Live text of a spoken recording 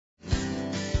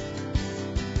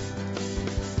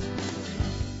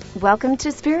Welcome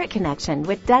to Spirit Connection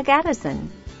with Doug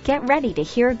Addison. Get ready to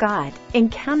hear God,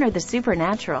 encounter the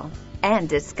supernatural, and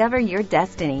discover your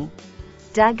destiny.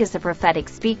 Doug is a prophetic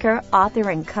speaker, author,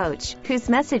 and coach whose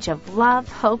message of love,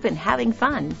 hope, and having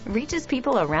fun reaches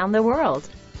people around the world.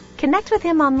 Connect with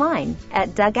him online at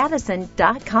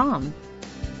DougAddison.com.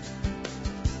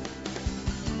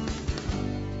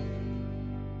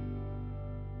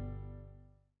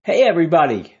 Hey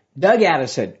everybody, Doug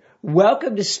Addison.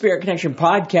 Welcome to Spirit Connection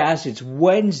Podcast. It's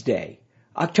Wednesday,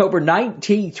 October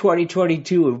 19th,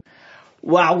 2022.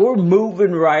 Wow, we're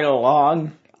moving right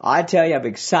along. I tell you, I'm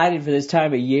excited for this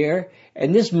time of year.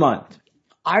 And this month,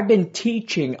 I've been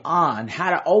teaching on how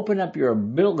to open up your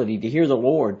ability to hear the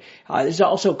Lord. This is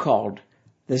also called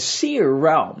the seer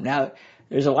realm. Now,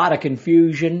 there's a lot of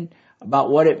confusion about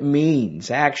what it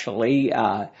means. Actually,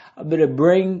 I'm going to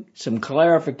bring some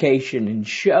clarification and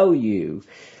show you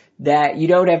that you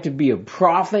don't have to be a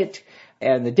prophet.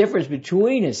 And the difference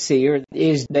between a seer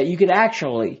is that you can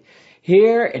actually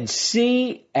hear and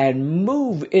see and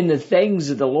move in the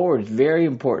things of the Lord. It's very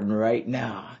important right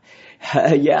now.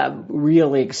 Yeah, I'm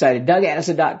really excited.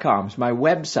 DougAddison.com is my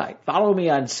website. Follow me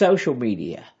on social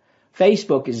media.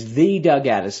 Facebook is The Doug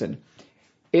Addison.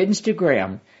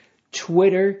 Instagram,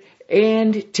 Twitter,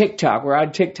 and TikTok. We're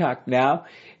on TikTok now.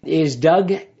 Is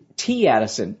Doug T.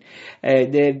 Addison.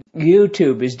 Then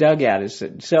YouTube is Doug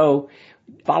Addison. So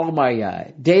follow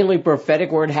my daily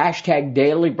prophetic word, hashtag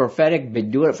daily prophetic. Been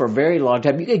doing it for a very long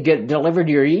time. You can get it delivered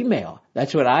to your email.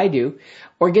 That's what I do.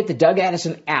 Or get the Doug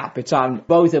Addison app. It's on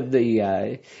both of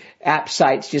the app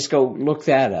sites. Just go look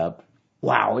that up.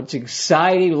 Wow, it's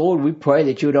exciting. Lord, we pray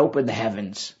that you would open the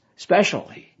heavens,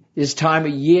 especially this time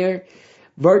of year,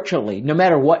 virtually, no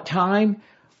matter what time,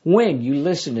 when you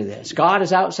listen to this. God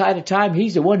is outside of time.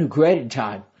 He's the one who created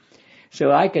time.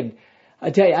 So I tell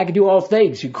you, I can do all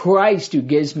things through Christ who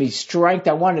gives me strength.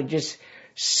 I want to just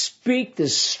speak the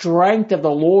strength of the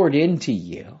Lord into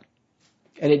you.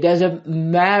 And it doesn't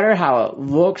matter how it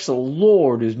looks, the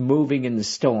Lord is moving in the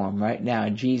storm right now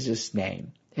in Jesus'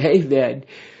 name. Amen.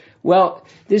 Well,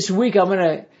 this week I'm going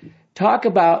to talk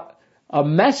about a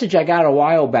message I got a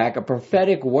while back, a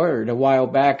prophetic word a while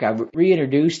back. I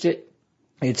reintroduced it.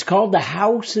 It's called the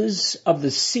Houses of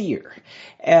the Seer.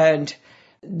 And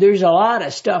there's a lot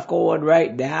of stuff going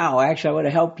right now. Actually, I want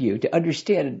to help you to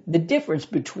understand the difference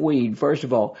between, first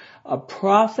of all, a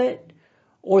prophet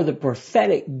or the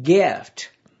prophetic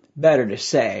gift, better to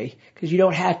say, because you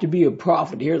don't have to be a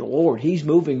prophet to hear the Lord. He's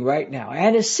moving right now.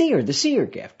 And a seer, the seer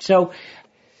gift. So,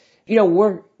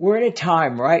 we're in a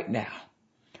time right now.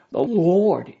 The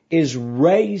Lord is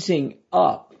raising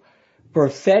up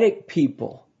prophetic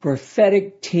people,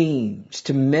 prophetic teams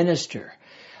to minister.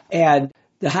 And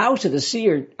the House of the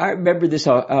Seer, I remember this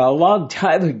a long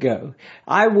time ago.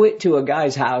 I went to a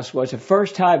guy's house, was the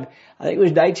first time, I think it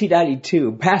was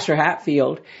 1992, Pastor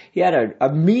Hatfield. He had a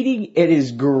meeting in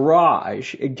his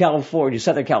garage in California,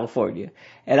 Southern California.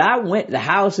 And I went to the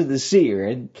House of the Seer,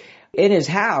 and in his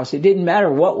house, it didn't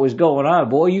matter what was going on.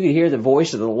 Boy, you could hear the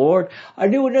voice of the Lord. I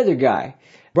knew another guy,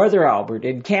 Brother Albert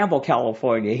in Campbell,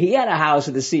 California. He had a House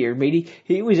of the Seer meeting.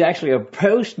 He was actually a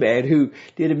postman who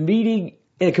did a meeting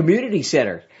in a community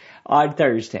center on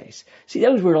Thursdays. See,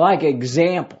 those were like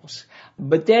examples.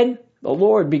 But then the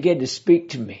Lord began to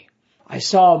speak to me. I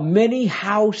saw many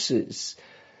houses,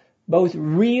 both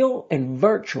real and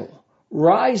virtual,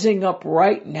 rising up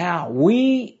right now.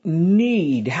 We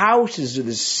need houses of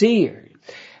the seer.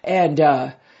 And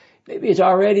maybe it's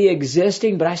already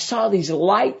existing, but I saw these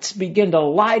lights begin to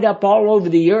light up all over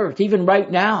the earth. Even right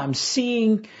now, I'm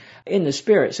seeing in the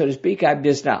spirit, so to speak. I'm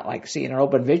just not like seeing an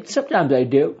open vision. Sometimes I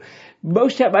do.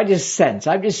 Most of the time I just sense.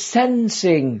 I'm just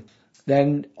sensing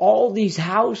then all these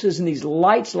houses and these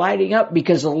lights lighting up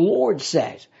because the Lord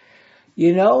says,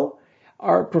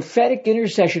 our prophetic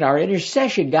intercession, our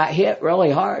intercession got hit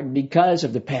really hard because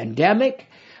of the pandemic.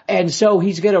 And so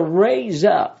he's going to raise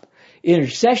up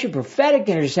intercession, prophetic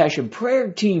intercession,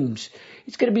 prayer teams.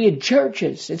 It's going to be in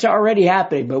churches. It's already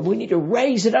happening, but we need to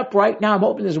raise it up right now. I'm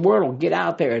hoping this word will get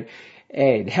out there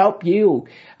and help you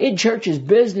in churches,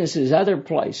 businesses, other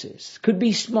places. Could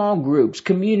be small groups,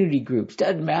 community groups,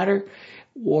 doesn't matter.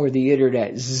 Or the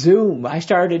internet, Zoom. I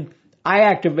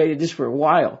activated this for a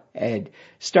while and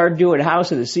started doing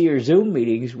House of the Seer Zoom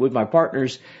meetings with my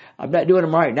partners. I'm not doing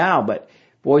them right now, but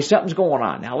boy, something's going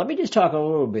on. Now, let me just talk a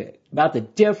little bit about the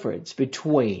difference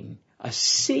between a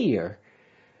seer,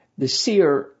 the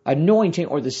seer anointing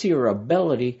or the seer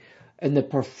ability, and the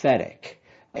prophetic.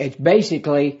 It's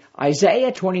basically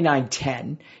Isaiah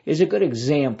 29:10 is a good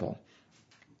example.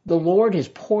 The Lord has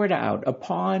poured out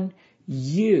upon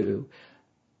you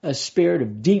a spirit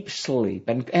of deep sleep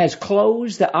and has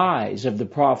closed the eyes of the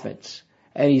prophets,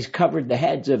 and he's covered the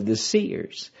heads of the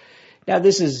seers. Now,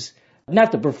 this is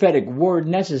not the prophetic word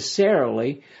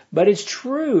necessarily, but it's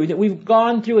true that we've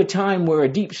gone through a time where a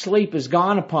deep sleep has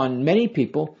gone upon many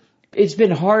people. It's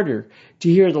been harder to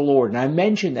hear the Lord. And I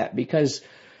mention that because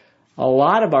a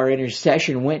lot of our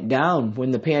intercession went down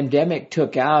when the pandemic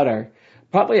took out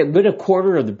probably a good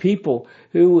quarter of the people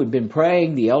who had been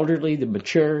praying, the elderly, the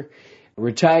mature,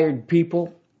 retired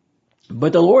people.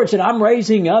 But the Lord said, I'm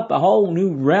raising up a whole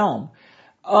new realm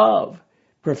of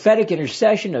prophetic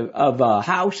intercession, of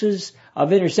houses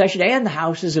of intercession and the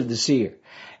houses of the seer.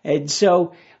 And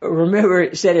so remember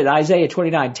it said in Isaiah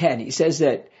 29:10, he says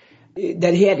that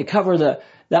he had to cover the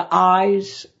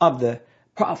eyes of the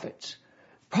prophets.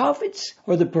 Prophets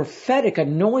or the prophetic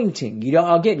anointing. You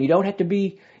don't have to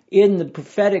be in the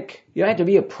prophetic. You don't have to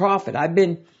be a prophet. I've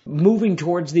been moving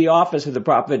towards the office of the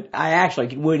prophet. I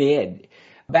actually went in.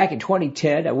 Back in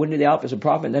 2010, I went into the office of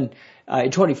prophet. And then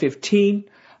in 2015,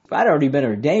 I'd already been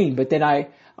ordained, but then I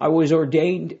was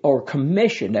ordained or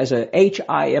commissioned as a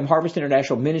HIM, Harvest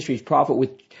International Ministries prophet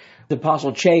with the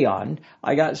Apostle Cheon.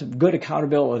 I got some good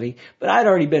accountability, but I'd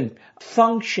already been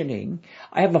functioning.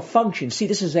 I have a function. See,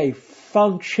 this is a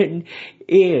function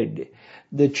in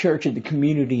the church and the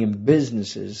community and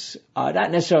businesses.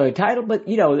 Not necessarily a title, but,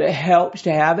 it helps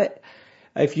to have it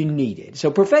if you need it.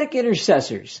 So prophetic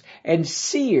intercessors and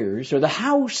seers, or the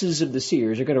houses of the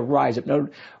seers, are going to rise up. Now,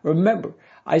 remember,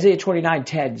 Isaiah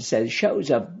 29:10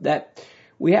 shows up that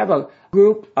we have a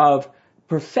group of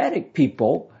prophetic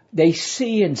people. They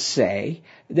see and say.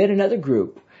 Then another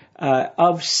group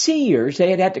of seers.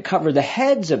 They had to cover the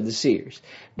heads of the seers.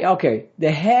 Okay,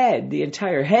 the head, the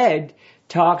entire head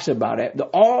talks about it.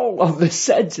 All of the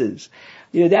senses.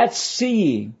 That's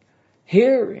seeing,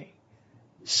 hearing,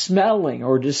 smelling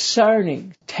or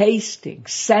discerning, tasting,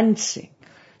 sensing,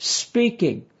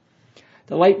 speaking.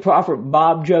 The late prophet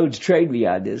Bob Jones trained me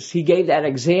on this. He gave that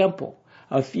example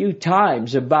a few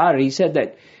times about it. He said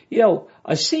that,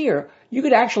 a seer, you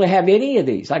could actually have any of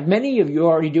these. Like many of you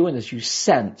are already doing this. You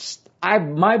sense.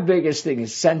 My biggest thing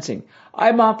is sensing.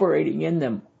 I'm operating in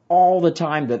them all the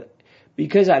time,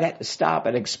 because I'd have to stop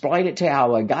and explain it to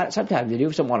how I got it. Sometimes I do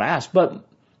if someone asks, but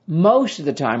most of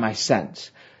the time I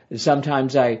sense. And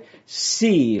sometimes I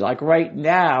see, like right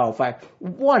now, if I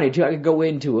wanted to, I could go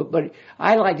into it, but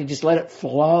I like to just let it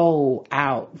flow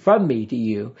out from me to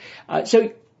you.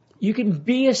 So you can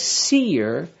be a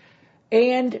seer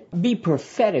and be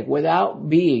prophetic without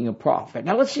being a prophet.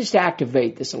 Now let's just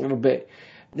activate this a little bit,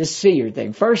 this seer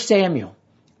thing. 1 Samuel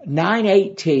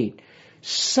 9:18.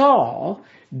 Saul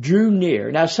drew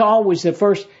near. Now Saul was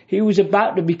he was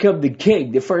about to become the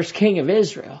king, the first king of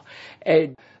Israel.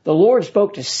 And the Lord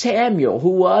spoke to Samuel,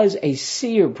 who was a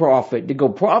seer prophet, to go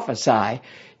prophesy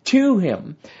to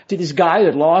him, to this guy who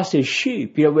had lost his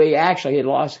sheep.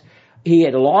 He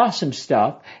had lost some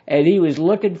stuff, and he was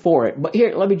looking for it. But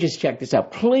here, let me just check this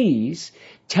out. Please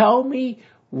tell me,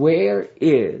 where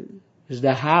is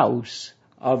the house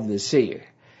of the seer?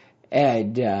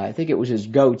 And I think it was his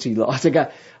goats he lost. I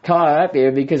got caught up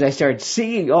here because I started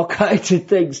seeing all kinds of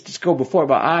things just go before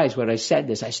my eyes when I said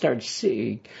this. I started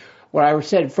seeing what I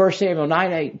said in 1 Samuel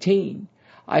 9:18.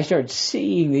 I started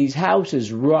seeing these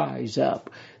houses rise up,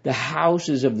 the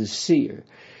houses of the seer.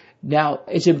 Now,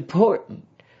 it's important.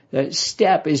 The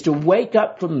step is to wake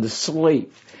up from the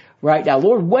sleep right now.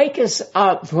 Lord, wake us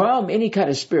up from any kind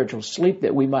of spiritual sleep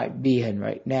that we might be in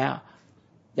right now.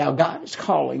 Now, God is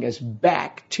calling us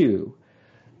back to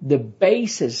the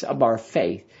basis of our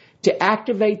faith, to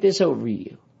activate this over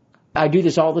you. I do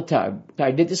this all the time.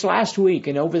 I did this last week,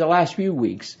 and over the last few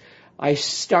weeks, I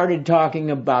started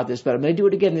talking about this, but I'm going to do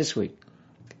it again this week,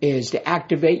 is to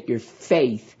activate your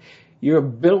faith, your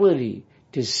ability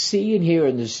to see and hear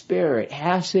in the Spirit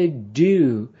has to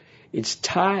do, it's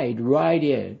tied right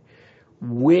in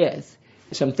with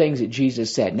some things that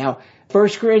Jesus said. Now, 1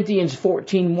 Corinthians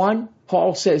 14:1,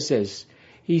 Paul says this.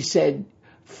 He said,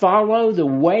 follow the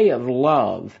way of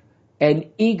love and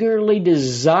eagerly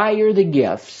desire the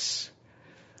gifts,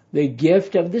 the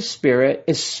gift of the Spirit,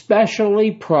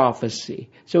 especially prophecy.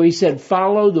 So he said,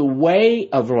 follow the way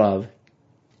of love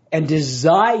and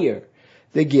desire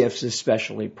the gifts,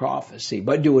 especially prophecy,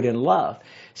 but do it in love.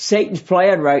 Satan's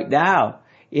plan right now,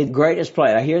 his greatest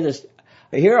plan, I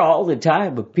hear all the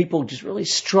time of people just really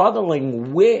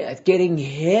struggling with, getting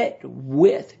hit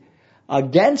with,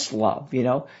 against love,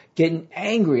 getting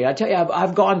angry. I tell you,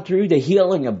 I've gone through the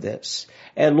healing of this.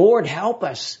 And Lord, help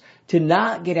us to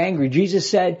not get angry. Jesus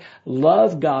said,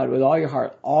 love God with all your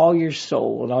heart, all your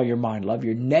soul, and all your mind. Love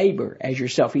your neighbor as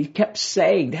yourself. He kept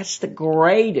saying, that's the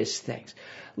greatest things.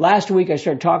 Last week I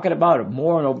started talking about it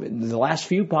more in the last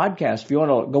few podcasts. If you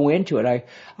want to go into it,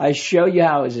 I show you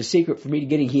how it's a secret for me to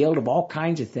getting healed of all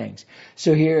kinds of things.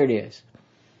 So here it is.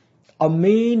 A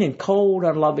mean and cold,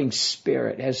 unloving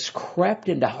spirit has crept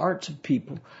into hearts of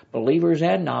people, believers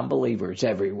and non-believers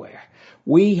everywhere.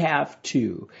 We have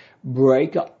to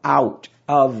break out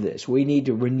of this. We need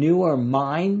to renew our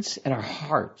minds and our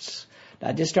hearts,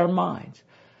 not just our minds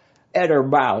and our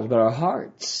mouths, but our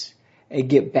hearts, and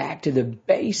get back to the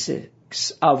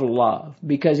basics of love.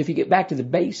 Because if you get back to the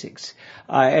basics,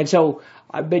 and so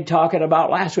I've been talking about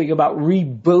last week about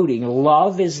rebooting.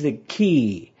 Love is the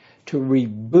key to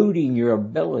rebooting your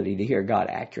ability to hear God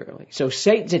accurately. So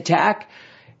Satan's attack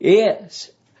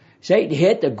is, Satan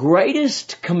hit the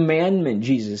greatest commandment,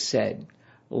 Jesus said,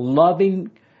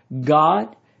 loving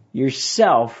God,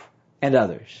 yourself, and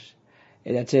others.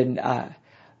 And that's in,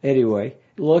 anyway,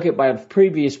 look at my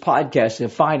previous podcast to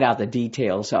find out the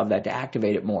details of that, to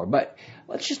activate it more. But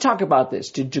let's just talk about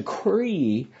this, to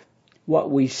decree what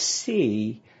we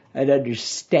see and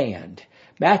understand.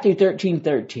 Matthew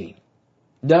 13:13.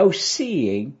 Though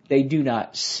seeing, they do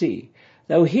not see.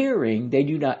 Though hearing, they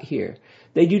do not hear.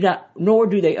 They do not, nor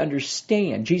do they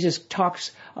understand. Jesus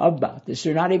talks about this.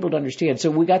 They're not able to understand.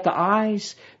 So we got the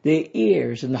eyes, the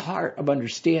ears, and the heart of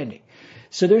understanding.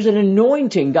 So there's an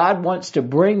anointing God wants to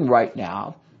bring right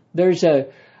now. I'm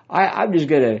just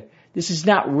going to, this is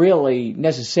not really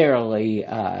necessarily,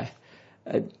 a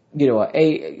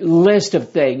list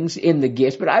of things in the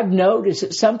gifts, but I've noticed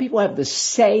that some people have the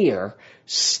sayer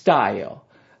style.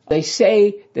 They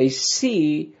say, they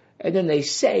see, and then they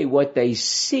say what they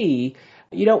see.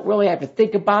 You don't really have to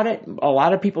think about it. A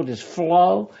lot of people just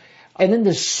flow. And then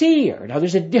the seer. Now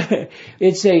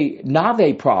it's a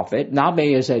Nave prophet. Nave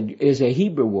is a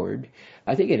Hebrew word.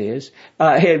 I think it is.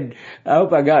 And I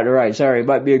hope I got it right. Sorry, it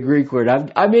might be a Greek word.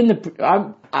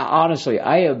 Honestly,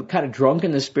 I am kind of drunk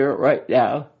in the spirit right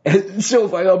now. So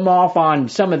if I'm off on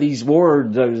some of these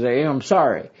words, I'm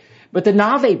sorry. But the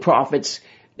Nave prophets,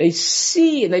 they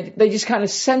see and they just kind of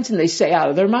sense and they say out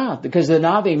of their mouth, because the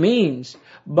Nave means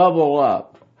bubble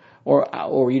up or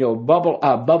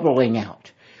bubbling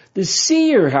out. The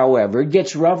seer, however,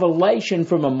 gets revelation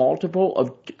from a multiple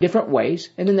of different ways,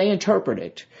 and then they interpret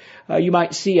it. You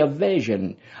might see a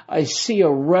vision. I see a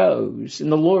rose,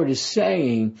 and the Lord is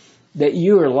saying that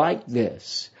you are like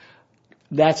this.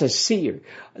 That's a seer.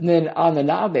 And then on the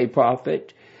Nave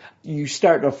prophet, you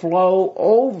start to flow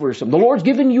over some. The Lord's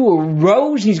given you a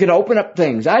rose. He's going to open up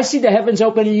things. I see the heavens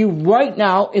open to you right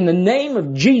now in the name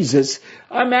of Jesus.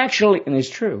 I'm actually, and it's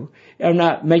true, I'm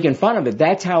not making fun of it.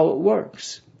 That's how it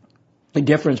works. The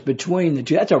difference between the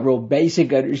two. That's a real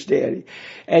basic understanding.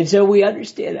 And so we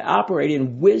understand, operate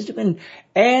in wisdom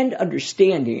and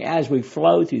understanding as we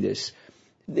flow through this.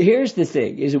 Here's the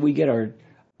thing, is that we get our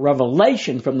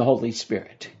revelation from the Holy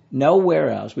Spirit.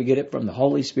 Nowhere else. We get it from the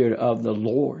Holy Spirit of the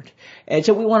Lord. And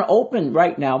so we want to open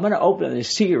right now. I'm going to open the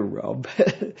seer robe.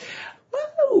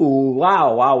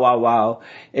 Wow.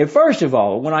 And first of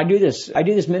all, when I do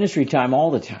this ministry time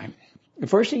all the time. The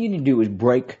first thing you need to do is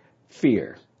break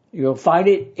fear. You'll find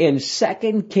it in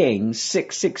 2 Kings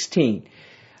 6:16.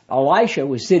 Elisha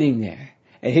was sitting there,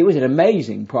 and he was an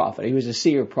amazing prophet. He was a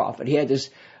seer prophet. He had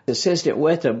this assistant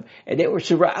with him, and they were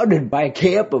surrounded by a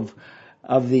camp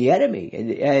of the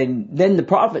enemy. And then the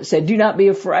prophet said, "Do not be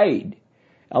afraid,"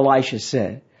 Elisha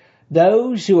said.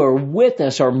 "Those who are with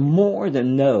us are more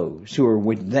than those who are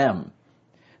with them."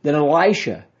 Then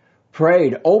Elisha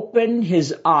prayed, "Open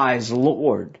his eyes,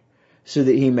 Lord, so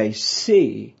that he may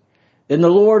see." Then the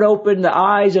Lord opened the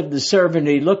eyes of the servant,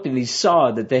 and he looked and he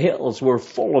saw that the hills were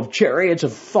full of chariots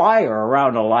of fire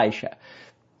around Elisha.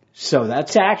 So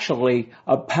that's actually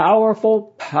a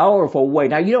powerful, powerful way.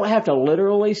 Now, you don't have to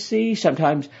literally see.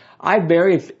 Sometimes I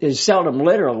very seldom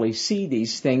literally see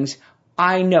these things.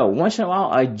 I know. Once in a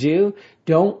while I do.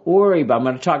 Don't worry about it. I'm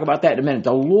going to talk about that in a minute.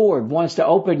 The Lord wants to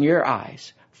open your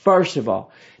eyes, first of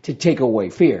all, to take away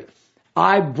fear.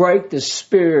 I break the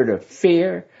spirit of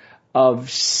fear of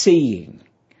seeing.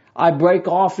 I break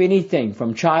off anything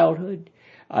from childhood,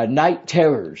 night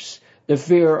terrors, the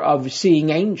fear of seeing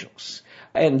angels.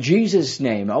 In Jesus'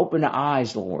 name, open the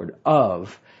eyes, Lord,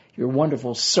 of your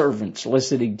wonderful servants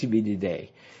listening to me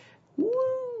today.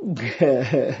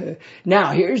 Woo.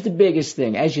 Now, here's the biggest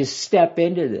thing. As you step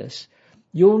into this,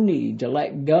 you'll need to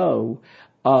let go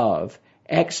of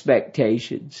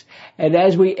expectations. And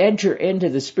as we enter into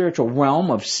the spiritual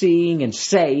realm of seeing and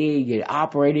saying and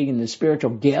operating in the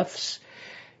spiritual gifts,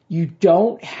 you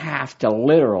don't have to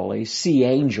literally see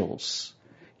angels.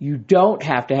 You don't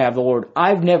have to have the Lord.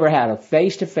 I've never had a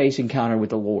face-to-face encounter with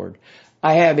the Lord.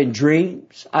 I have in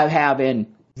dreams. I have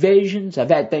in visions. I've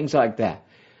had things like that.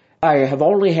 I have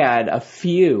only had a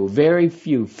few, very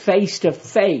few,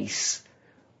 face-to-face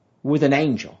with an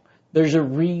angel. There's a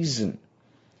reason.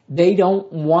 They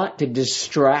don't want to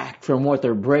distract from what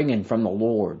they're bringing from the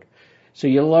Lord. So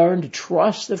you learn to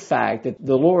trust the fact that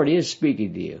the Lord is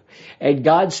speaking to you. And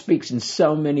God speaks in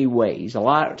so many ways. A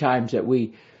lot of times that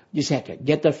we just have to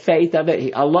get the faith of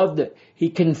it. I love that He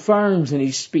confirms and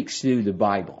He speaks through the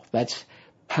Bible. That's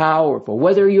powerful.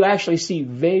 Whether you actually see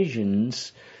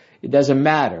visions, it doesn't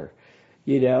matter.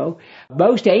 You know,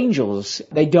 most angels,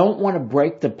 they don't want to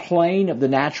break the plane of the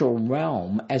natural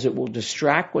realm, as it will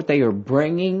distract what they are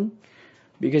bringing.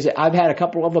 Because I've had a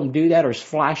couple of them do that or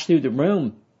flash through the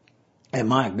room. And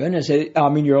my goodness,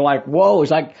 you're like, whoa,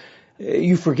 it's like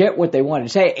you forget what they wanted to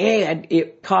say, and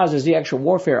it causes the extra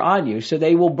warfare on you. So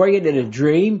they will bring it in a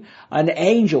dream. An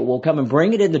angel will come and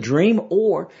bring it in the dream,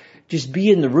 or just be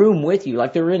in the room with you,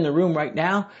 like they're in the room right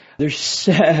now.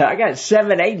 I got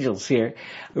 7 angels here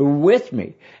with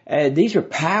me. These are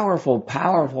powerful,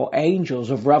 powerful angels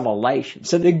of revelation.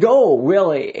 So the goal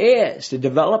really is to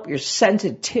develop your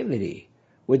sensitivity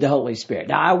with the Holy Spirit.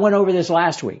 Now, I went over this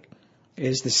last week.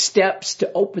 Is the steps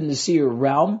to open the seer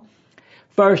realm.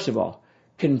 First of all,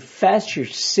 confess your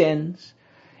sins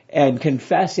and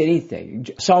confess anything.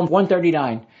 Psalm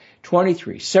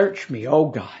 139:23. Search me, O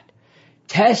God.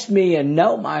 Test me and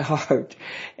know my heart,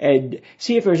 and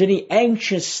see if there's any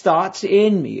anxious thoughts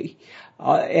in me,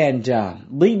 and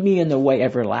lead me in the way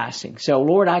everlasting. So,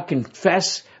 Lord, I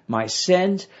confess my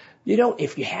sins. You know,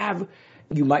 if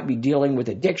you might be dealing with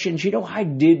addictions. You know, I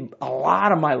did a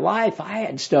lot of my life. I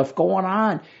had stuff going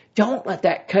on. Don't let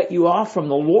that cut you off from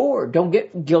the Lord. Don't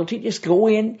get guilty. Just go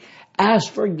in,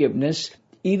 ask forgiveness,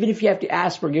 even if you have to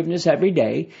ask forgiveness every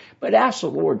day. But ask the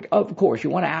Lord, of course, you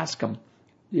want to ask Him,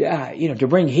 to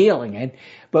bring healing in.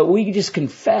 But we can just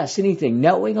confess anything,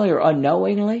 knowingly or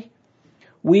unknowingly.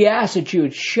 We ask that you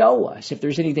would show us if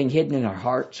there's anything hidden in our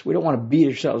hearts. We don't want to beat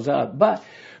ourselves up. But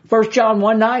 1 John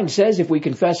 1:9 says if we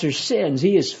confess our sins,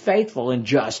 He is faithful and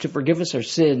just to forgive us our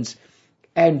sins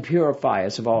and purify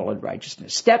us of all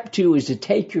unrighteousness. Step 2 is to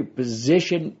take your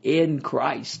position in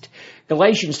Christ.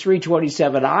 Galatians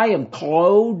 3:27, I am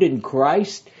clothed in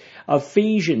Christ.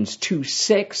 Ephesians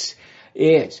 2:6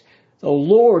 is the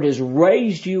Lord has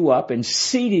raised you up and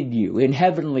seated you in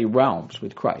heavenly realms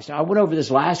with Christ. Now, I went over this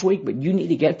last week, but you need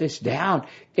to get this down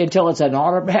until it's an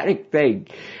automatic thing.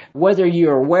 Whether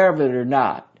you're aware of it or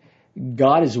not,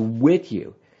 God is with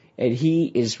you. And He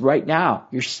is right now.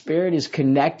 Your spirit is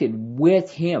connected with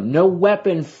Him. No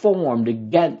weapon formed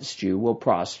against you will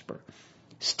prosper.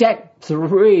 Step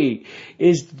 3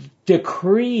 is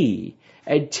decree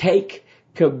and take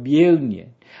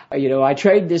communion. I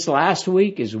tried this last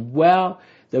week as well.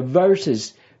 The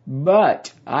verses,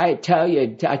 but I tell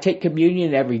you, I take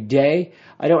communion every day.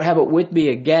 I don't have it with me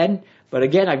again. But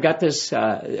again, I've got this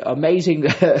amazing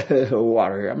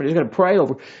water here. I'm just going to pray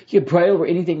over. You can pray over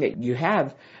anything that you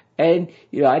have. And,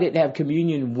 I didn't have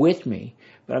communion with me.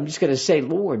 But I'm just going to say,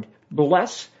 Lord,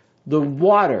 bless the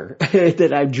water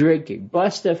that I'm drinking.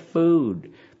 Bless the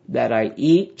food that I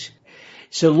eat.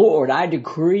 So, Lord, I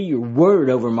decree your word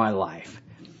over my life.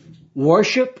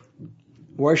 Worship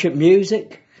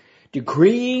music,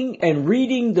 decreeing and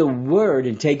reading the word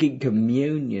and taking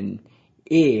communion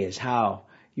is how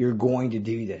you're going to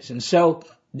do this. And so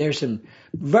there's some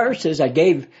verses. I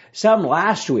gave some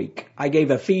last week. I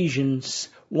gave Ephesians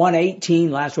 1:18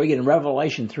 last week and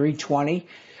Revelation 3:20.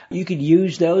 You could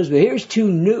use those, but here's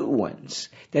 2 new ones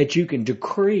that you can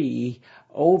decree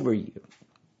over you.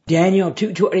 Daniel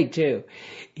 2:22.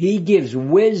 He gives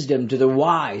wisdom to the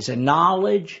wise and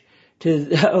knowledge to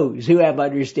those who have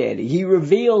understanding. He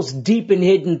reveals deep and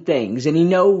hidden things, and He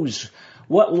knows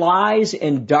what lies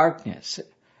in darkness,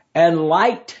 and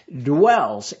light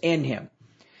dwells in Him.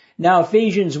 Now,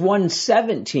 Ephesians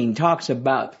 1:17 talks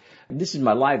about, this is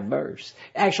my live verse.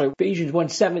 Actually, Ephesians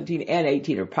 1:17 and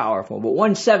 18 are powerful, but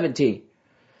 1:17,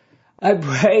 I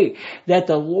pray that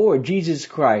the Lord Jesus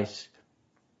Christ,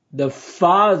 the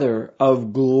Father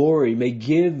of glory, may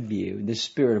give you the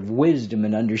spirit of wisdom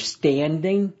and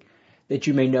understanding that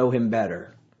you may know Him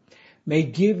better. May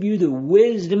give you the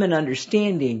wisdom and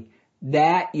understanding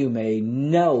that you may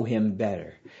know Him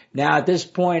better. Now, at this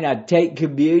point, I'd take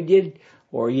communion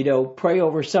or, pray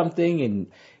over something, and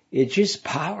it's just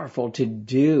powerful to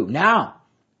do. Now,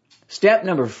 step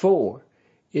number 4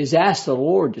 is ask the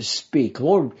Lord to speak.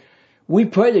 Lord, we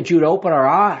pray that you would open our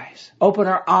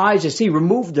eyes to see,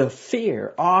 remove the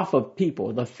fear off of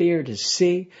people, the fear to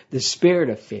see, the spirit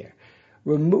of fear.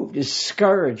 Remove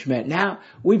discouragement. Now,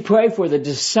 we pray for the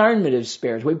discernment of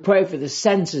spirits. We pray for the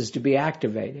senses to be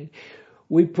activated.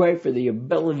 We pray for the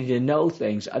ability to know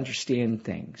things, understand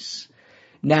things.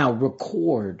 Now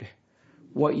record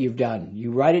what you've done.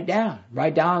 You write it down.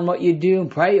 Write down what you do and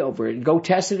pray over it. And go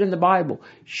test it in the Bible.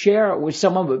 Share it with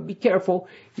someone, but be careful.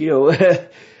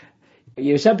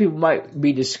 Some people might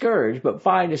be discouraged, but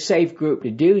find a safe group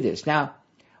to do this. Now,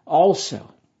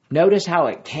 also, notice how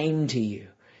it came to you.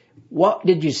 What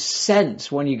did you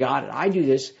sense when you got it? I do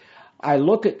this. I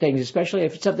look at things, especially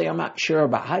if it's something I'm not sure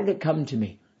about. How did it come to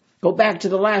me? Go back to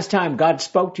the last time God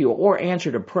spoke to you or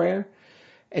answered a prayer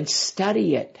and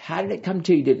study it. How did it come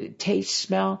to you? Did it taste,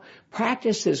 smell?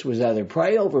 Practice this with others.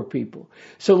 Pray over people.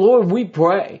 So Lord, we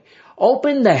pray.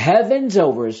 Open the heavens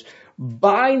over us.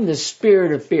 Bind the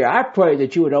spirit of fear. I pray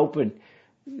that you would open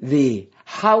the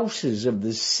houses of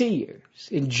the seers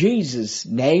in Jesus'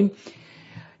 name.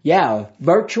 Yeah,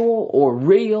 virtual or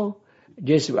real.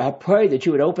 I pray that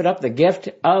you would open up the gift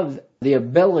of the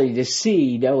ability to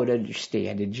see, know, and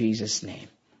understand in Jesus' name.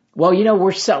 Well,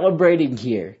 we're celebrating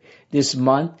here this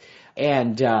month,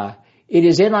 and it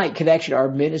is Enlight Connection, our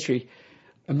ministry.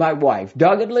 My wife,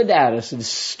 Doug and Linda Addison,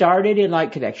 started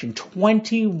Enlight Connection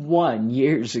 21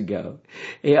 years ago.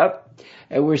 Yep.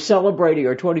 And we're celebrating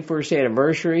our 21st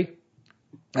anniversary.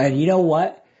 And you know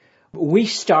what? We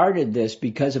started this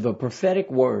because of a prophetic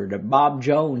word that Bob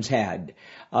Jones had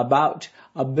about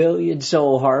a billion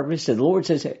soul harvest. And the Lord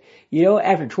says,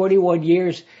 after 21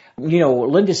 years,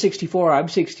 Linda's 64, I'm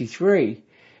 63.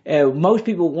 Most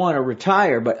people want to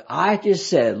retire, but I just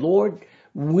said, Lord,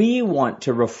 we want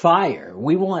to refire.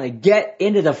 We want to get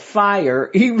into the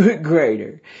fire even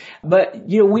greater. But,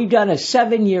 we've done a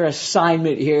 7-year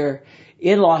assignment here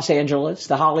in Los Angeles,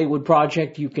 the Hollywood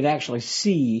Project. You can actually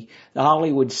see the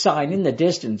Hollywood sign in the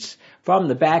distance from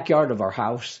the backyard of our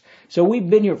house. So we've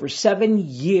been here for 7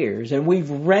 years, and we've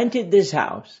rented this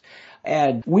house.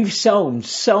 And we've sown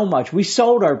so much. We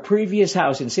sold our previous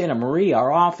house in Santa Maria.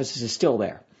 Our office is still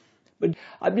there. But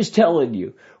I'm just telling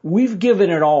you, we've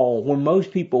given it all when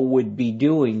most people would be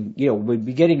doing, would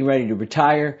be getting ready to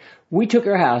retire. We took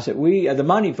our house the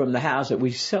money from the house that we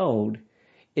sold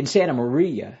in Santa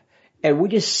Maria, and we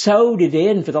just sewed it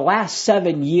in for the last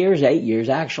 7 years, 8 years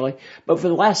actually. But for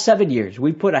the last 7 years,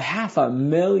 we put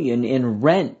 $500,000 in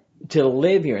rent to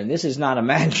live here. And this is not a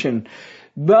mansion,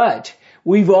 but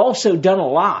we've also done a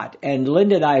lot. And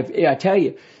Linda and I tell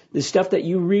you, the stuff that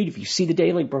you read, if you see the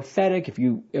Daily Prophetic, if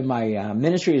my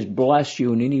ministry has blessed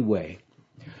you in any way,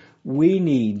 we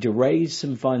need to raise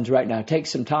some funds right now. Take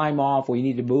some time off. We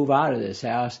need to move out of this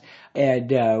house,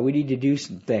 and we need to do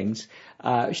some things.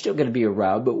 We're still going to be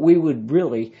around, but we would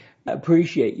really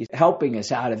appreciate you helping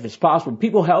us out if it's possible.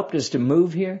 People helped us to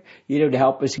move here, to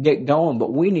help us get going,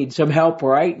 but we need some help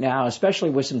right now, especially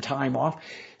with some time off.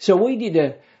 So we need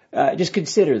to just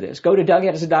consider this. Go to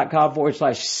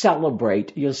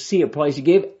DougAddison.com/celebrate. You'll see a place to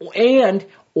give,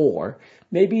 or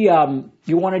maybe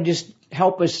you want to just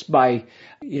help us by,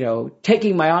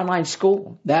 taking my online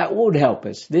school. That would help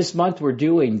us. This month we're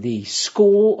doing the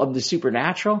School of the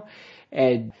Supernatural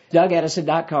at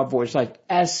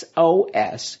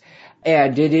DougAddison.com/SOS.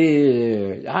 And it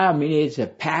is, it's a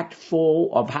packed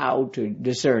full of how to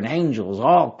discern angels,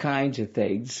 all kinds of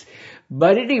things.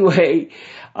 But anyway,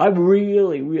 I'm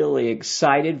really, really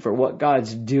excited for what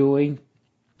God's doing.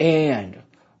 And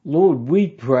Lord, we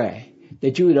pray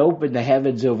that you would open the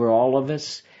heavens over all of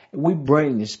us. We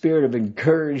bring the spirit of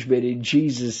encouragement in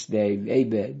Jesus' name.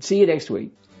 Amen. See you next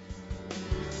week.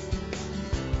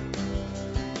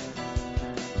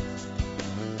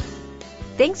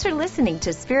 Thanks for listening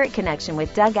to Spirit Connection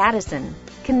with Doug Addison.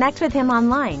 Connect with him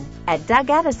online at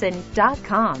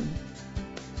DougAddison.com.